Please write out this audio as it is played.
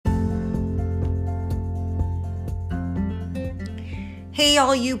Hey,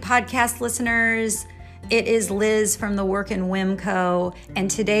 all you podcast listeners. It is Liz from the Work and Whim Co. And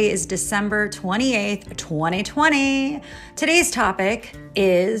today is December 28th, 2020. Today's topic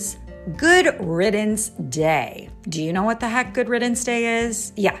is Good Riddance Day. Do you know what the heck Good Riddance Day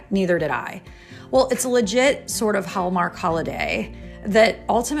is? Yeah, neither did I. Well, it's a legit sort of Hallmark holiday that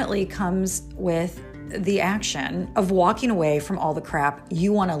ultimately comes with the action of walking away from all the crap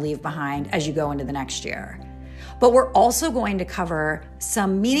you want to leave behind as you go into the next year. But we're also going to cover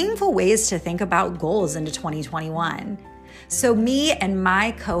some meaningful ways to think about goals into 2021. So me and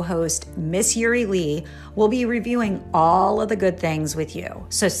my co-host, Miss Yuri Lee, will be reviewing all of the good things with you.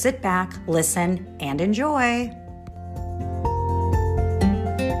 So sit back, listen, and enjoy.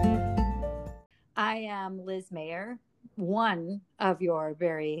 I am Liz Mayer, one of your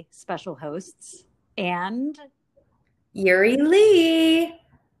very special hosts, and Yuri Lee.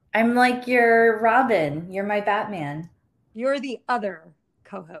 I'm like your Robin. You're my Batman. You're the other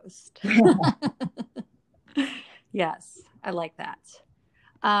co-host. Yes, I like that.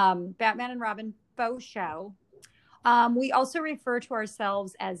 Batman and Robin faux show. We also refer to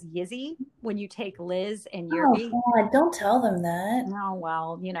ourselves as Yizzy when you take Liz and Yuri. Oh, God, don't tell them that. Oh,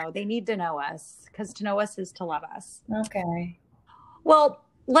 well, they need to know us because to know us is to love us. Okay. Well,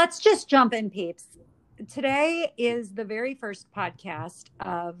 let's just jump in, peeps. Today is the very first podcast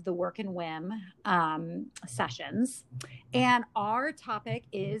of the Work and Whim sessions, and our topic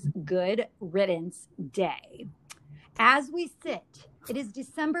is Good Riddance Day. As we sit, it is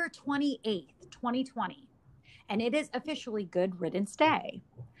December 28th, 2020, and it is officially Good Riddance Day.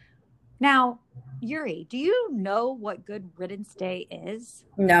 Now, Yuri, do you know what Good Riddance Day is?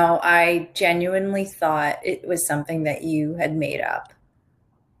 No, I genuinely thought it was something that you had made up.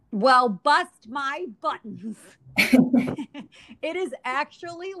 Well, bust my buttons. It is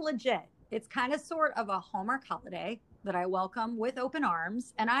actually legit. It's kind of sort of a Hallmark holiday that I welcome with open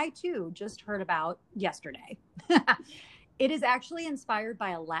arms. And I, too, just heard about yesterday. It is actually inspired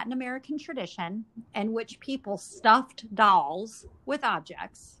by a Latin American tradition in which people stuffed dolls with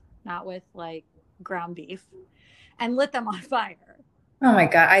objects, not with like ground beef, and lit them on fire. Oh my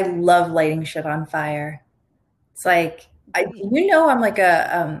God. I love lighting shit on fire. It's like, I'm like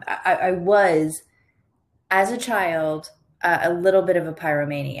I was, as a child, a little bit of a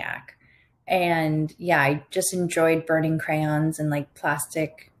pyromaniac. And yeah, I just enjoyed burning crayons and like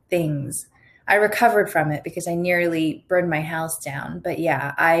plastic things. I recovered from it because I nearly burned my house down. But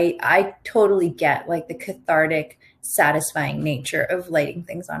yeah, I totally get like the cathartic, satisfying nature of lighting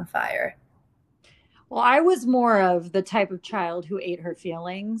things on fire. Well, I was more of the type of child who ate her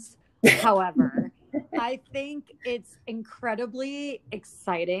feelings. However, I think it's incredibly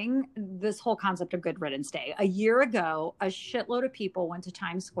exciting, this whole concept of Good Riddance Day. A year ago, a shitload of people went to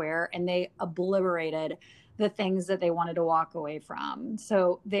Times Square and they obliterated the things that they wanted to walk away from.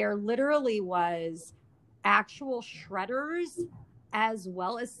 So there literally was actual shredders as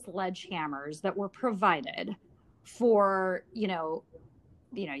well as sledgehammers that were provided for, you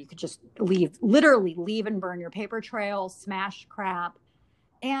could just literally leave and burn your paper trail, smash crap.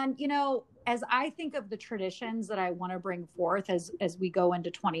 And, as I think of the traditions that I want to bring forth as we go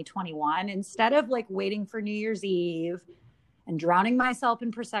into 2021, instead of like waiting for New Year's Eve and drowning myself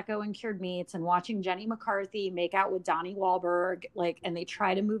in Prosecco and cured meats and watching Jenny McCarthy make out with Donnie Wahlberg, and they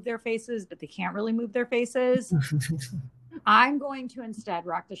try to move their faces, but they can't really move their faces. I'm going to instead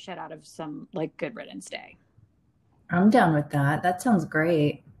rock the shit out of some like Good Riddance Day. I'm down with that. That sounds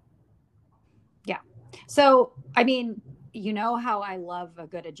great. Yeah. So, I mean, you know how I love a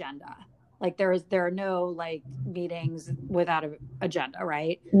good agenda. Like there are no like meetings without an agenda,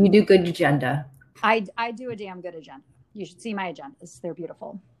 right? You do good agenda. I do a damn good agenda. You should see my agendas. They're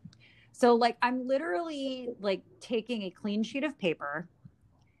beautiful. So like I'm literally like taking a clean sheet of paper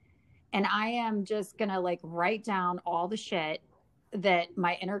and I am just going to like write down all the shit that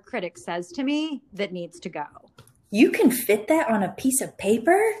my inner critic says to me that needs to go. You can fit that on a piece of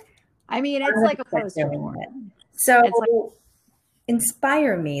paper? I mean, it's like a poster board. So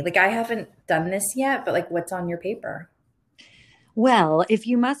inspire me. Like I haven't done this yet, but like what's on your paper? Well, if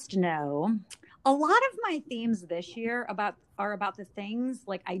you must know, a lot of my themes this year are about the things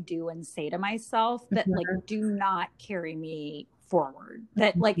like I do and say to myself that like do not carry me forward,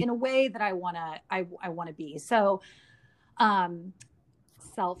 that like in a way that I want to be. So,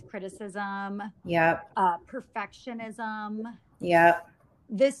 self-criticism. Yep. Perfectionism. Yep.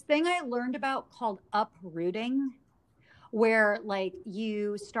 This thing I learned about called uprooting, where like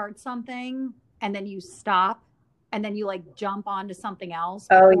you start something and then you stop and then you like jump onto something else.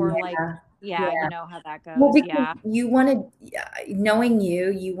 Yeah. You know how that goes. Well, because you want to, knowing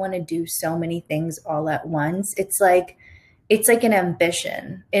you want to do so many things all at once. It's like, it's like an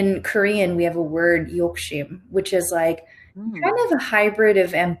ambition. In Korean, we have a word 욕심, which is like kind Mm. of a hybrid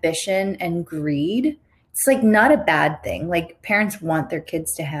of ambition and greed. It's like not a bad thing. Like parents want their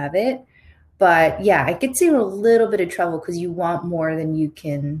kids to have it, but yeah, it gets you in a little bit of trouble because you want more than you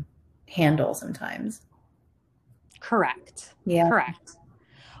can handle sometimes. Correct. Yeah. Correct.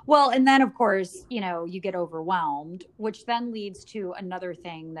 Well, and then of course, you get overwhelmed, which then leads to another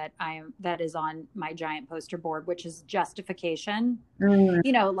thing that is on my giant poster board, which is justification.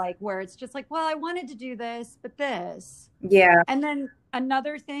 Mm, Like where it's just like, well, I wanted to do this, but this. yeah. And then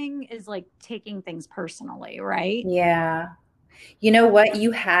another thing is like taking things personally, right? Yeah. You know what?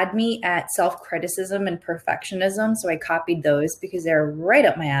 You had me at self criticism and perfectionism, so I copied those because they're right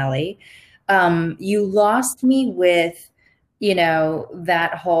up my alley. You lost me with,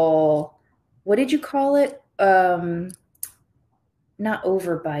 that whole, what did you call it? Not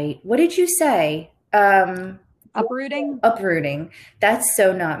overbite. What did you say? Uprooting. Uprooting. That's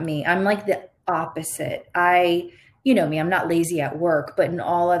so not me. I'm like the opposite. You know me, I'm not lazy at work, but in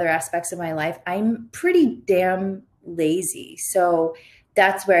all other aspects of my life, I'm pretty damn lazy. So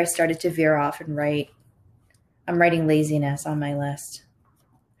that's where I started to veer off and write. I'm writing laziness on my list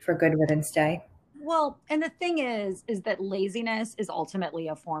for Good Riddance Day. Well, and the thing is that laziness is ultimately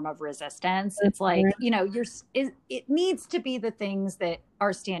a form of resistance. It's like, it needs to be the things that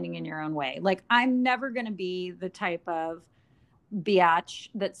are standing in your own way. Like, I'm never going to be the type of biatch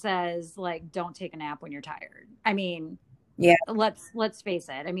that says like, don't take a nap when you're tired. I mean, Yeah, let's face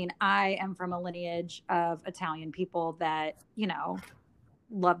it. I mean, I am from a lineage of Italian people that,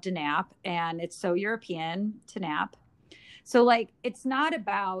 love to nap, and it's so European to nap. So like it's not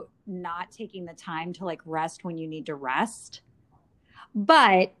about not taking the time to like rest when you need to rest.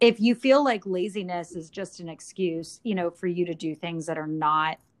 But if you feel like laziness is just an excuse, for you to do things that are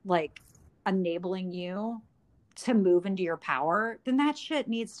not like enabling you to move into your power, then that shit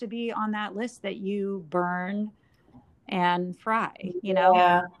needs to be on that list that you burn and fry.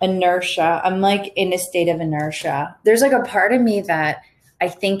 yeah, inertia. I'm like in a state of inertia. There's like a part of me that I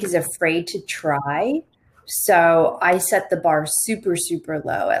think is afraid to try. So I set the bar super, super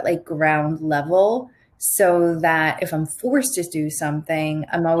low at like ground level so that if I'm forced to do something,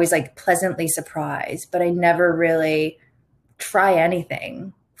 I'm always like pleasantly surprised, but I never really try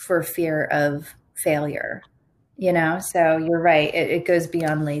anything for fear of failure, So you're right. It goes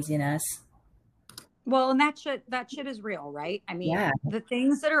beyond laziness. Well, and that shit is real, right? I mean, Yeah. the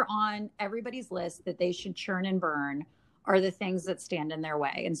things that are on everybody's list that they should churn and burn are the things that stand in their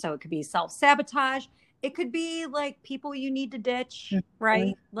way. And so it could be self-sabotage. It could be like people you need to ditch,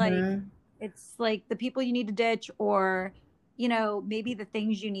 right? Like Mhm. it's like the people you need to ditch, or maybe the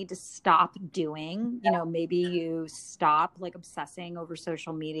things you need to stop doing. Maybe you stop like obsessing over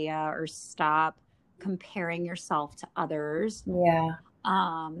social media, or stop comparing yourself to others. Yeah.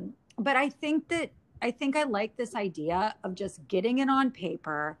 But I think I like this idea of just getting it on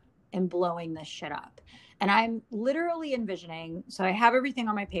paper and blowing this shit up. And I'm literally envisioning, so I have everything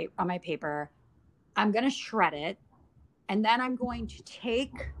on my paper. I'm going to shred it, and then I'm going to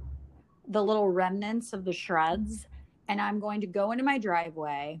take the little remnants of the shreds, and I'm going to go into my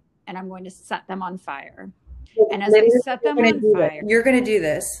driveway, and I'm going to set them on fire. And as I Literally, set you're them gonna on do this. fire, You're gonna do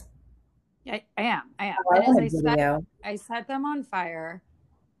this. I am. Oh, I And as want a video. I set them on fire,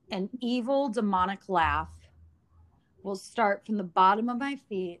 an evil demonic laugh will start from the bottom of my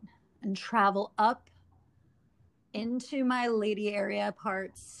feet and travel up into my lady area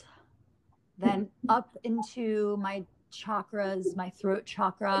parts, then up into my chakras, my throat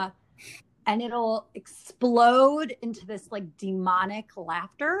chakra, and it'll explode into this like demonic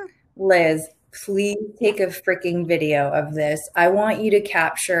laughter. Liz, please take a freaking video of this. I want you to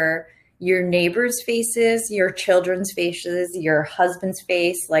capture your neighbors' faces, your children's faces, your husband's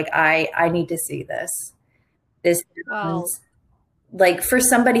face. Like I need to see this. This Well, sounds like for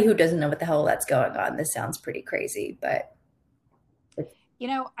somebody who doesn't know what the hell that's going on, this sounds pretty crazy, but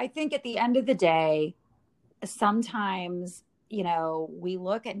I think at the end of the day, sometimes we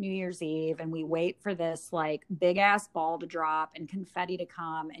look at New Year's Eve and we wait for this like big ass ball to drop and confetti to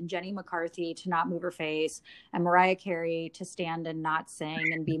come and Jenny McCarthy to not move her face and Mariah Carey to stand and not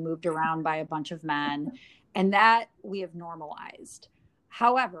sing and be moved around by a bunch of men, and that we have normalized.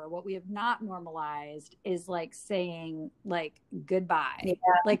 However, what we have not normalized is like saying like yeah, goodbye.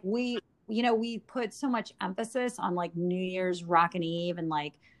 Like we put so much emphasis on like New Year's rockin' eve and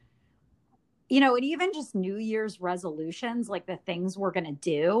like and even just New Year's resolutions, like the things we're going to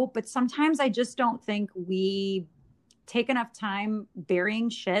do. But sometimes I just don't think we take enough time burying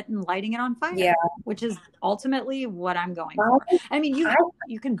shit and lighting it on Yeah. fire, which is ultimately what I'm going for. I mean, I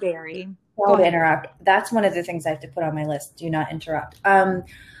you can bury. Go Sorry to ahead. interrupt. That's one of the things I have to put on my list. Do not interrupt.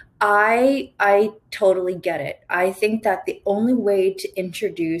 I totally get it. I think that the only way to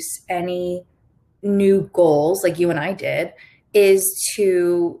introduce any new goals, like you and I did, is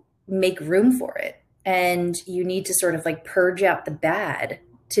to make room for it. And you need to sort of like purge out the bad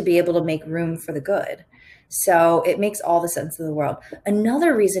to be able to make room for the good. So it makes all the sense in the world.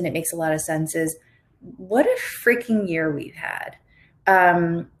 Another reason it makes a lot of sense is what a freaking year we've had.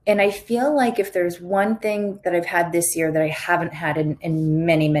 And I feel like if there's one thing that I've had this year that I haven't had in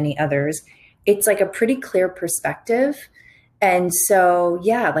many, many others, it's like a pretty clear perspective. And so,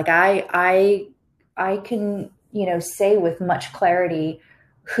 yeah, like I can, say with much clarity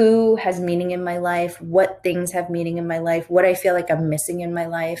who has meaning in my life, what things have meaning in my life, what I feel like I'm missing in my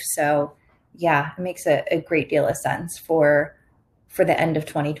life. So, yeah, it makes a great deal of sense for the end of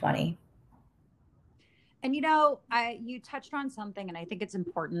 2020. And you touched on something, and I think it's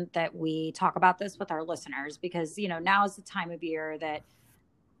important that we talk about this with our listeners because now is the time of year that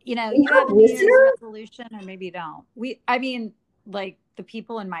We you have have a New Year's listeners? resolution, or maybe you don't. I mean, like the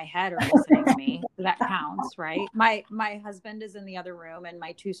people in my head are listening to me. So that counts, right? My husband is in the other room, and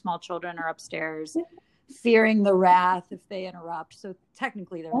my two small children are upstairs, fearing the wrath if they interrupt. So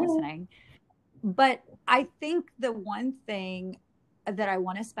technically, they're listening. But I think the one thing that I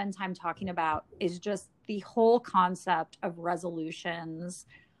want to spend time talking about is just the whole concept of resolutions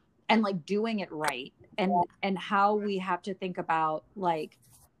and like doing it right, and how we have to think about like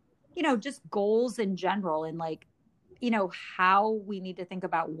just goals in general, and like how we need to think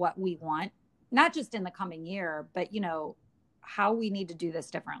about what we want, not just in the coming year, but how we need to do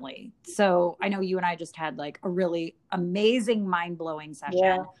this differently. So I know you and I just had like a really amazing, mind-blowing Yeah.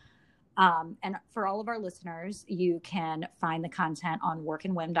 session. And for all of our listeners, you can find the content on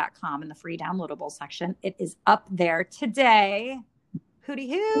workandwim.com in the free downloadable section. It is up there today.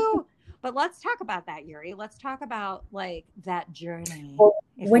 Hooty hoo. But let's talk about that, Yuri. Let's talk about like that journey, Well,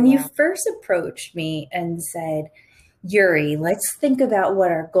 if you when you will. first approached me and said, Yuri, let's think about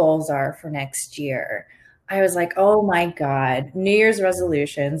what our goals are for next year, I was like, oh my God, New Year's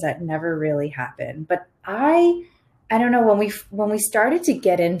resolutions that never really happen. But I don't know, when we started to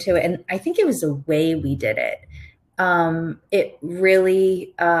get into it, and I think it was the way we did it. It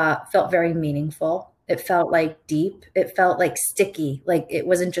really felt very meaningful. It felt like deep. It felt like sticky. Like it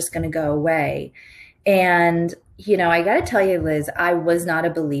wasn't just going to go away. And, I got to tell you, Liz, I was not a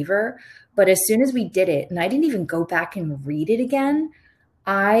believer, but as soon as we did it, and I didn't even go back and read it again,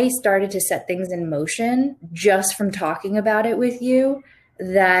 I started to set things in motion just from talking about it with you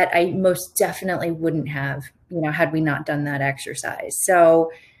that I most definitely wouldn't have, had we not done that exercise.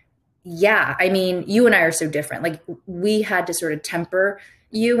 So, yeah, I mean, you and I are so different. Like, we had to sort of temper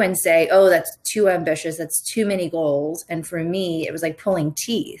you and say, oh, that's too ambitious. That's too many goals. And for me, it was like pulling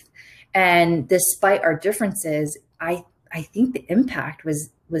teeth. And despite our differences, I think the impact was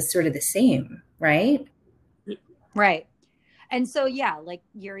sort of the same, right? Right. And so, yeah, like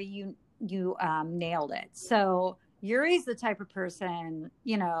Yuri, you nailed it. So Yuri's the type of person,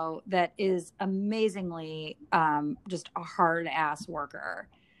 that is amazingly just a hard ass worker,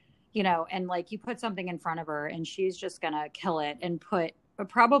 and like you put something in front of her and she's just going to kill it and put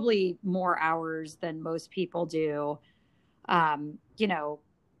probably more hours than most people do, um, you know,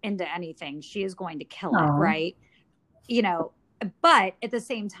 into anything. She is going to kill it. Oh, Right. You know, but at the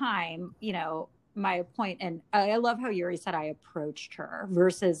same time, my point, and I love how Yuri said I approached her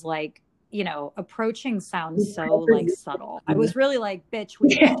versus like, approaching sounds so like subtle. I was really like, bitch, we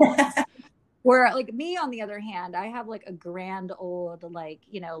need to do this. Where like me, on the other hand, I have like a grand old, like,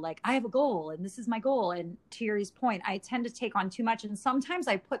 like I have a goal and this is my goal. And to Yuri's point, I tend to take on too much. And sometimes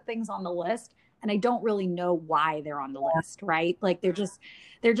I put things on the list and I don't really know why they're on the list, right? Like they're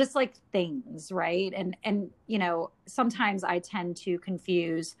just like things, right? And sometimes I tend to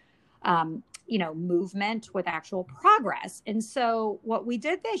confuse movement with actual progress. And so what we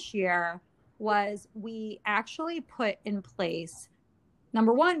did this year was we actually put in place,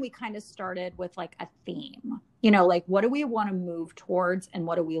 number one, we kind of started with like a theme, like what do we want to move towards and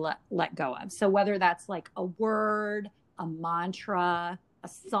what do we let go of? So whether that's like a word, a mantra, a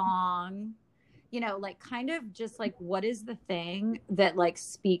song, like kind of just like what is the thing that like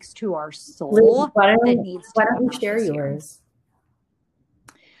speaks to our Liz, soul why that don't needs why to don't come you out share this year? yours?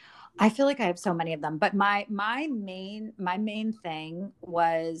 I feel like I have so many of them, but my main thing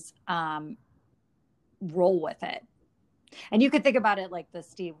was roll with it. And you could think about it like the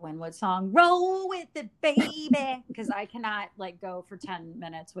Steve Winwood song, Roll with it, baby. Because I cannot like go for 10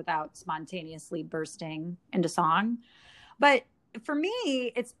 minutes without spontaneously bursting into song. But for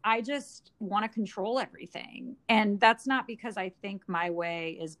me, it's I just want to control everything. And that's not because I think my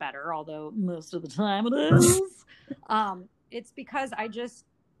way is better, although most of the time it is. It's because I just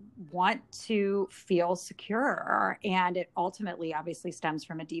want to feel secure. And it ultimately obviously stems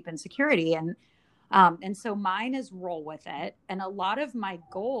from a deep insecurity. And so mine is roll with it. And a lot of my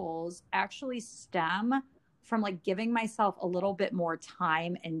goals actually stem from like giving myself a little bit more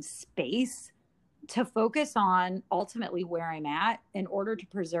time and space to focus on ultimately where I'm at in order to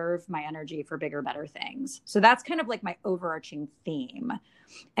preserve my energy for bigger, better things. So that's kind of like my overarching theme.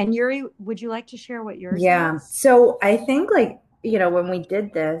 And Yuri, would you like to share what yours Yeah. is? So I think, like, when we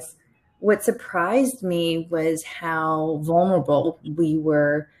did this, what surprised me was how vulnerable we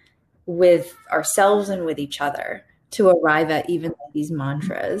were with ourselves and with each other to arrive at even these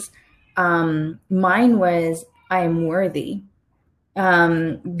mantras. Mine was, I am worthy.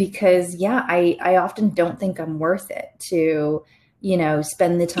 Because yeah, I often don't think I'm worth it to,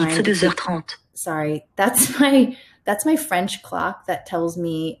 spend the time. It's 2h30. Sorry, that's my French clock that tells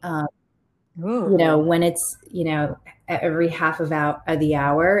me, Ooh, when it's, every half of the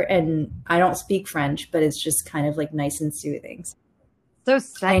hour. And I don't speak French, but it's just kind of like nice and soothing. so I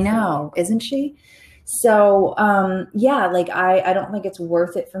sexy. know, isn't she? So, yeah, like I don't think it's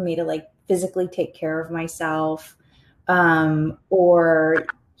worth it for me to like physically take care of myself. Or,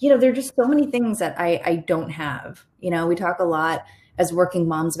 there are just so many things that I don't have. We talk a lot as working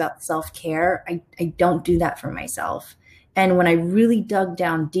moms about self-care. I don't do that for myself. And when I really dug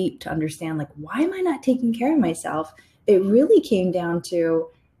down deep to understand, like, why am I not taking care of myself? It really came down to,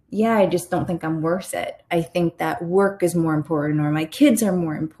 yeah, I just don't think I'm worth it. I think that work is more important, or my kids are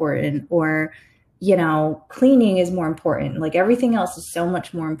more important, or, cleaning is more important. Like everything else is so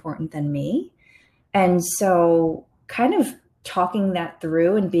much more important than me. And so, kind of talking that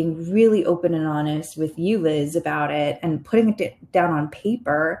through and being really open and honest with you, Liz, about it and putting it down on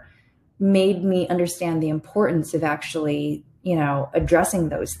paper made me understand the importance of actually, addressing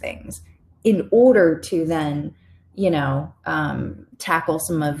those things in order to then, tackle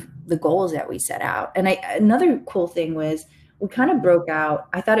some of the goals that we set out. And another cool thing was we kind of broke out.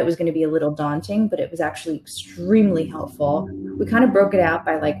 I thought it was going to be a little daunting, but it was actually extremely helpful. We kind of broke it out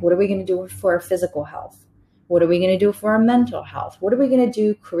by like, what are we going to do for our physical health? What are we going to do for our mental health? What are we going to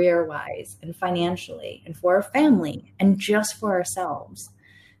do career wise and financially and for our family and just for ourselves?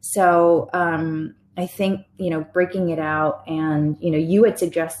 So I think, breaking it out, and, you had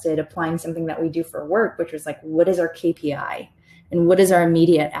suggested applying something that we do for work, which was like, what is our KPI and what is our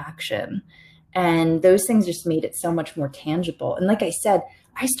immediate action? And those things just made it so much more tangible. And like I said,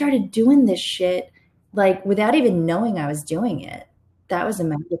 I started doing this shit like without even knowing I was doing it. That was the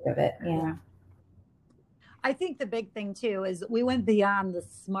magic of it. Yeah. I think the big thing too is we went beyond the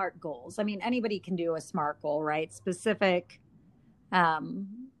SMART goals. I mean, anybody can do a SMART goal, right? Specific, um,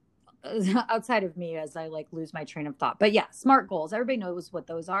 outside of me as I like lose my train of thought. But yeah, SMART goals. Everybody knows what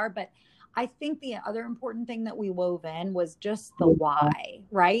those are. But I think the other important thing that we wove in was just the why,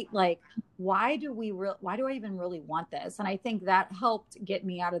 right? Like, why do I even really want this? And I think that helped get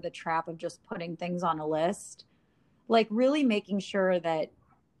me out of the trap of just putting things on a list, like really making sure that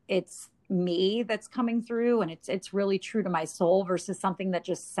it's me that's coming through and it's really true to my soul versus something that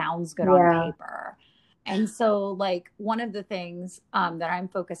just sounds good on Yeah. paper. And so like one of the things that I'm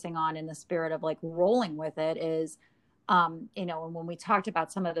focusing on in the spirit of like rolling with it is and when we talked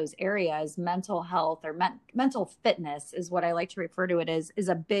about some of those areas, mental health or mental fitness is what I like to refer to it as, is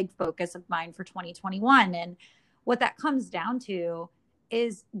a big focus of mine for 2021. And what that comes down to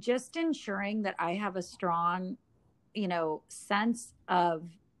is just ensuring that I have a strong, sense of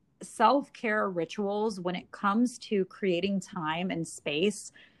self-care rituals when it comes to creating time and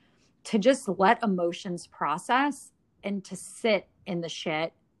space to just let emotions process and to sit in the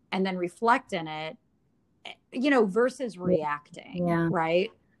shit and then reflect in it, versus reacting, Yeah.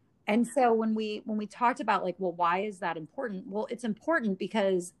 right? And so when we talked about like, well, why is that important? Well, it's important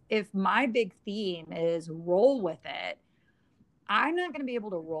because if my big theme is roll with it, I'm not going to be able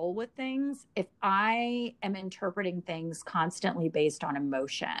to roll with things if I am interpreting things constantly based on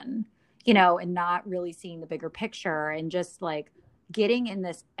emotion, and not really seeing the bigger picture and just like getting in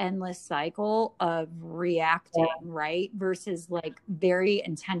this endless cycle of reacting, right? Versus like very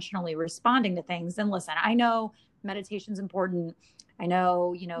intentionally responding to things. And listen, I know meditation's important. I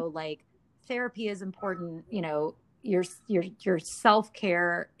know, like therapy is important, your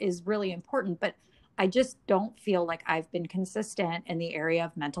self-care is really important, but I just don't feel like I've been consistent in the area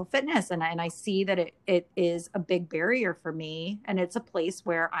of mental fitness. And I see that it is a big barrier for me. And it's a place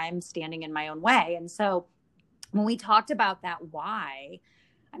where I'm standing in my own way. And so when we talked about that why,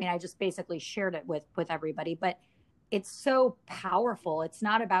 I mean, I just basically shared it with everybody, but it's so powerful. It's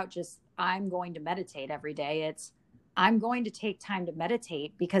not about just I'm going to meditate every day. It's I'm going to take time to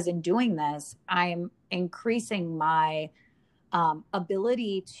meditate because in doing this, I'm increasing my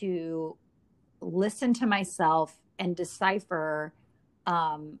ability to listen to myself and decipher,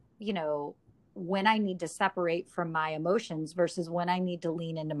 you know, when I need to separate from my emotions versus when I need to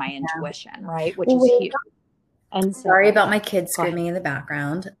lean into my intuition, right? Which Well, is wait, huge. And sorry so, about my kids go ahead. screaming in the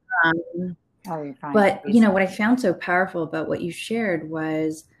background. Um, Oh, you're fine. but, what I found so powerful about what you shared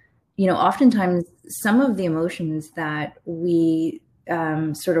was, oftentimes some of the emotions that we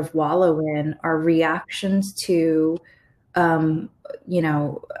sort of wallow in are reactions to, um,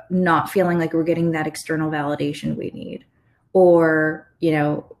 not feeling like we're getting that external validation we need. Or,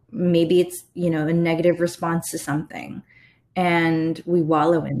 maybe it's, a negative response to something and we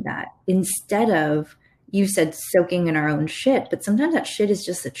wallow in that instead of, you said, soaking in our own shit, but sometimes that shit is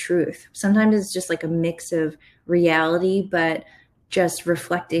just the truth. Sometimes it's just like a mix of reality, but just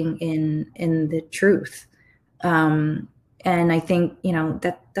reflecting in the truth. And I think,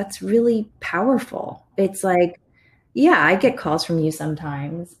 that's really powerful. It's like, yeah, I get calls from you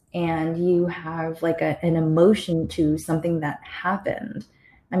sometimes and you have like an emotion to something that happened.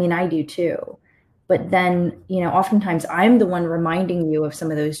 I mean, I do too. But then, oftentimes I'm the one reminding you of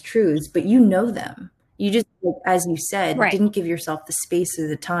some of those truths, but you know them. You just, like, as you said, Right. didn't give yourself the space or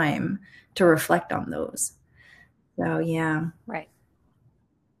the time to reflect on those. So, yeah. Right.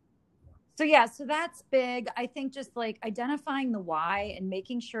 So yeah, so that's big. I think just like identifying the why and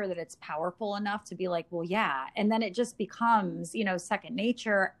making sure that it's powerful enough to be like, well, yeah. And then it just becomes, second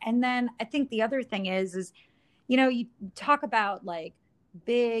nature. And then I think the other thing is, you talk about like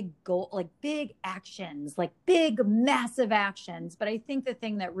big goal, like big actions, like big, massive actions. But I think the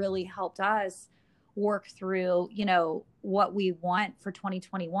thing that really helped us work through, what we want for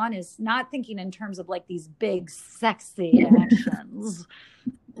 2021 is not thinking in terms of like these big, sexy actions.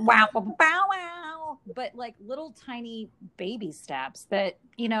 Wow, wow, wow. But like little tiny baby steps that,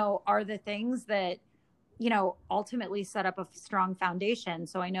 are the things that, ultimately set up a strong foundation.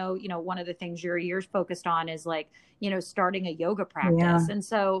 So I know, one of the things you're focused on is like, starting a yoga Yeah. practice. And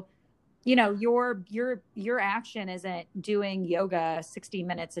so, your action isn't doing yoga 60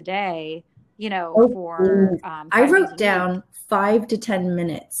 minutes a day, Oh, for please. I 5 days wrote a week. down 5 to 10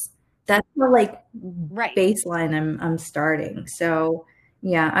 minutes. That's the like Right. baseline I'm starting. So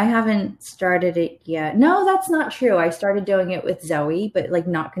yeah, I haven't started it yet. No, that's not true. I started doing it with Zoe, but like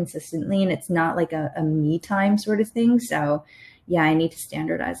not consistently, and it's not like a me time sort of thing. So yeah, I need to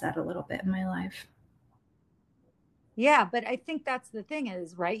standardize that a little bit in my life. Yeah, but I think that's the thing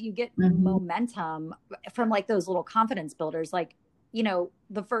is, right? You get Hmm. momentum from like those little confidence builders. Like,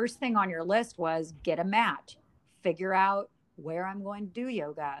 the first thing on your list was get a mat, figure out where I'm going to do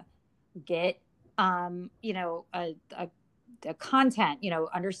yoga, get a content,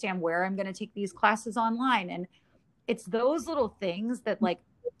 understand where I'm going to take these classes online. And it's those little things that like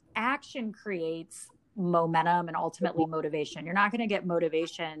action creates momentum and ultimately motivation. You're not going to get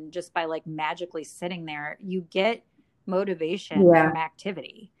motivation just by like magically sitting there. You get motivation Yeah. from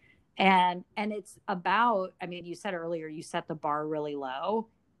activity. And it's about, I mean, you said earlier you set the bar really low,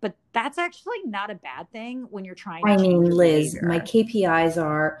 but that's actually not a bad thing when you're trying to I change mean, your Liz, my behavior. KPIs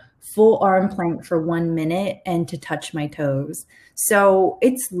are full arm plank for 1 minute and to touch my toes. So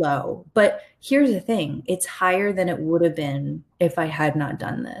it's low. But here's the thing, it's higher than it would have been if I had not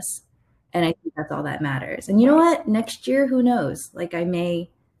done this. And I think that's all that matters. And you know Right. what? Next year, who knows? Like I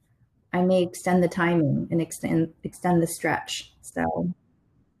may extend the timing and extend the stretch. So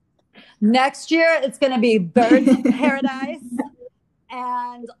Next year it's going to be birds of paradise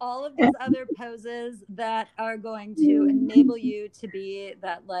and all of these other poses that are going to enable you to be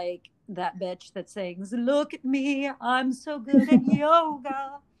that like that bitch that sings look at me, I'm so good at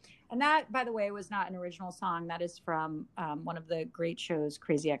yoga. And that, by the way, was not an original song. That is from one of the great shows,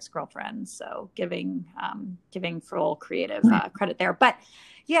 Crazy Ex-Girlfriends. So giving full creative credit there. But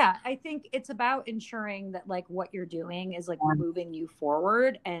yeah, I think it's about ensuring that like what you're doing is like moving you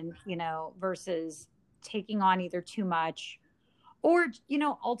forward, and versus taking on either too much or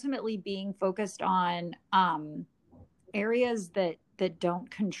ultimately being focused on areas that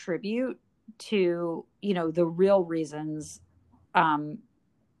don't contribute to the real reasons um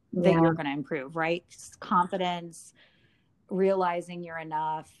that yeah, you're going to improve, right? Confidence, realizing you're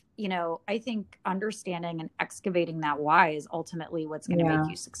enough. I think understanding and excavating that why is ultimately what's going to make yeah, you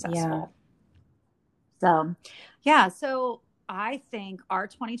yeah. successful. So, yeah. So I think our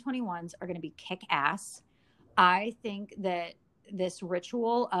 2021s are going to be kick ass. I think that this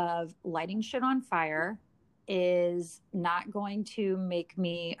ritual of lighting shit on fire is not going to make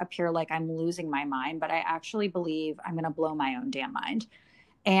me appear like I'm losing my mind, but I actually believe I'm going to blow my own damn mind.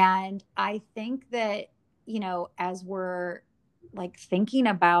 And I think that, as we're like thinking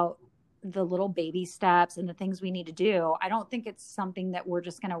about the little baby steps and the things we need to do, I don't think it's something that we're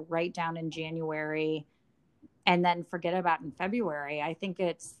just going to write down in January and then forget about in February. I think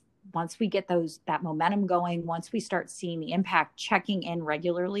it's once we get that momentum going, once we start seeing the impact, checking in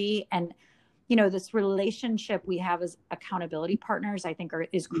regularly, and this relationship we have as accountability partners, I think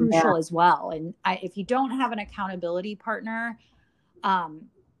is crucial as well. And if you don't have an accountability partner,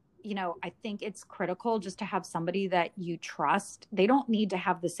 I think it's critical just to have somebody that you trust. They don't need to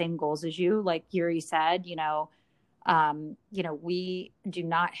have the same goals as you. Like Yuri said, we do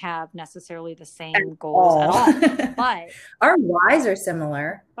not have necessarily the same goals at all, but our whys are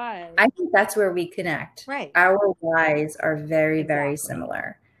similar. But I think that's where we connect. Right. Our whys are very, very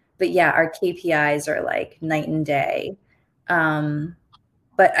similar. But yeah, our KPIs are like night and day. But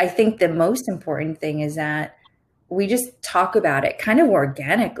I think the most important thing is that we just talk about it kind of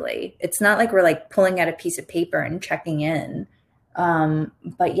organically. It's not like we're like pulling out a piece of paper and checking in.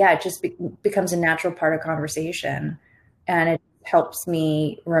 But yeah, it just becomes a natural part of conversation. And it helps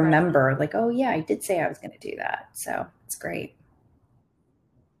me remember like, oh yeah, I did say I was going to do that. So it's great.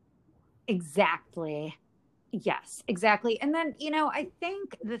 Exactly. Yes, exactly. And then, I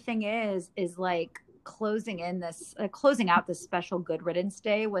think the thing is like closing out this special Good Riddance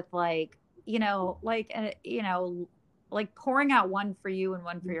Day with like pouring out one for you and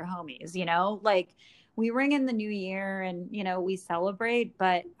one for your homies, like we ring in the new year and, we celebrate,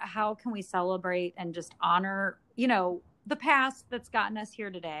 but how can we celebrate and just honor, the past that's gotten us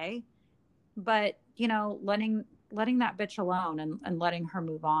here today, but, letting that bitch alone and letting her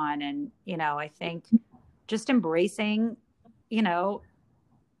move on. And, I think just embracing,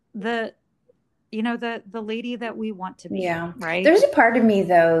 the lady that we want to be. Yeah. Right. There's a part of me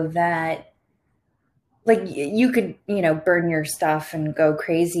though that like you could, burn your stuff and go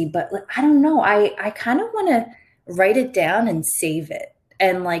crazy, but like, I don't know. I kind of want to write it down and save it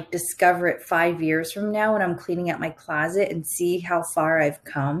and like discover it 5 years from now when I'm cleaning out my closet and see how far I've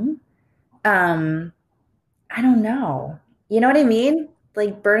come. I don't know. You know what I mean?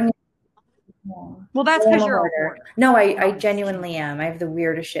 Like burning. Well, that's because you're a hoarder. No, I genuinely am. I have the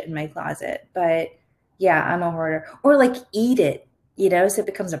weirdest shit in my closet, but yeah, I'm a hoarder. Or like eat it, so it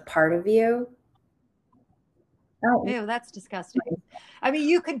becomes a part of you. Oh, ew, that's disgusting. I mean,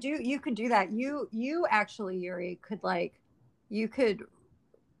 you could do that. You actually, Yuri, you could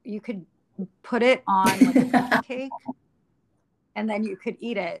put it on like a cookie cake and then you could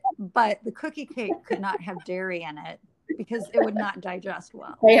eat it, but the cookie cake could not have dairy in it because it would not digest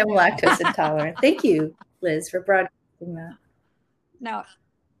well. I am lactose intolerant. Thank you, Liz, for broadcasting that. No.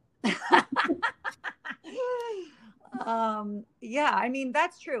 Yeah, I mean,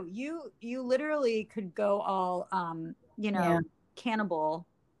 that's true. You literally could go all, cannibal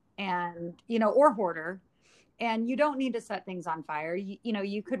and, or hoarder, and you don't need to set things on fire.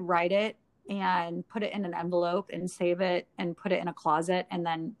 You could write it and put it in an envelope and save it and put it in a closet and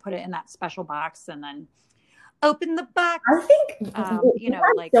then put it in that special box and then open the box. I think,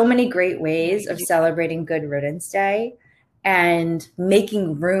 like so many great ways of celebrating Good Riddance Day and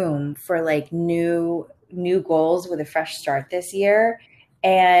making room for like new goals with a fresh start this year.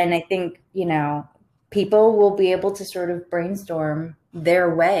 And I think, people will be able to sort of brainstorm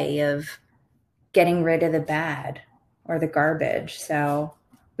their way of getting rid of the bad or the garbage. So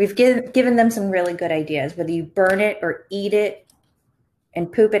we've given them some really good ideas, whether you burn it or eat it and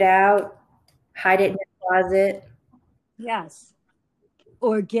poop it out, hide it in your closet. Yes.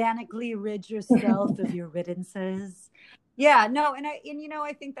 Organically rid yourself of your riddances. Yeah, no, and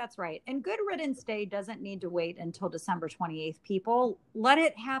I think that's right. And Good Riddance Day doesn't need to wait until December 28th, people. Let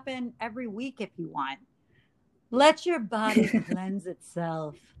it happen every week if you want. Let your body cleanse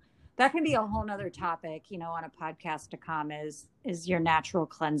itself. That can be a whole nother topic, on a podcast to come is your natural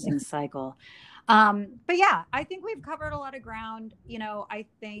cleansing cycle. But yeah, I think we've covered a lot of ground. I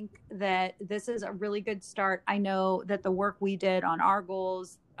think that this is a really good start. I know that the work we did on our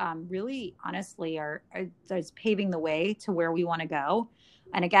goals really honestly is paving the way to where we want to go.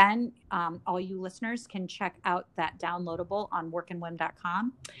 And again, all you listeners can check out that downloadable on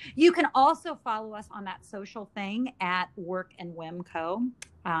workandwim.com. You can also follow us on that social thing at Work and Whim Co.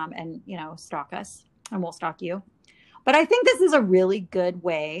 And, stalk us and we'll stalk you. But I think this is a really good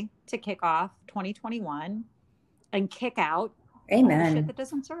way to kick off 2021 and kick out all the shit that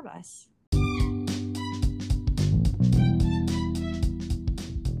doesn't serve us.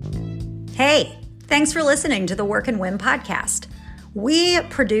 Hey, thanks for listening to the Work and Whim podcast. We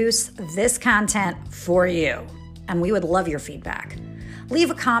produce this content for you, and we would love your feedback. Leave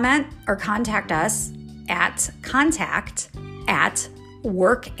a comment or contact us at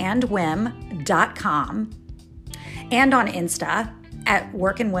contact@workandwhim.com and on Insta at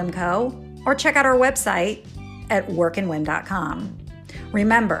workandwhimco, or check out our website at workandwhim.com.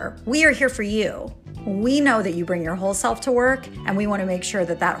 Remember, we are here for you. We know that you bring your whole self to work, and we want to make sure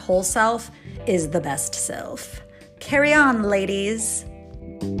that that whole self is the best self. Carry on, ladies.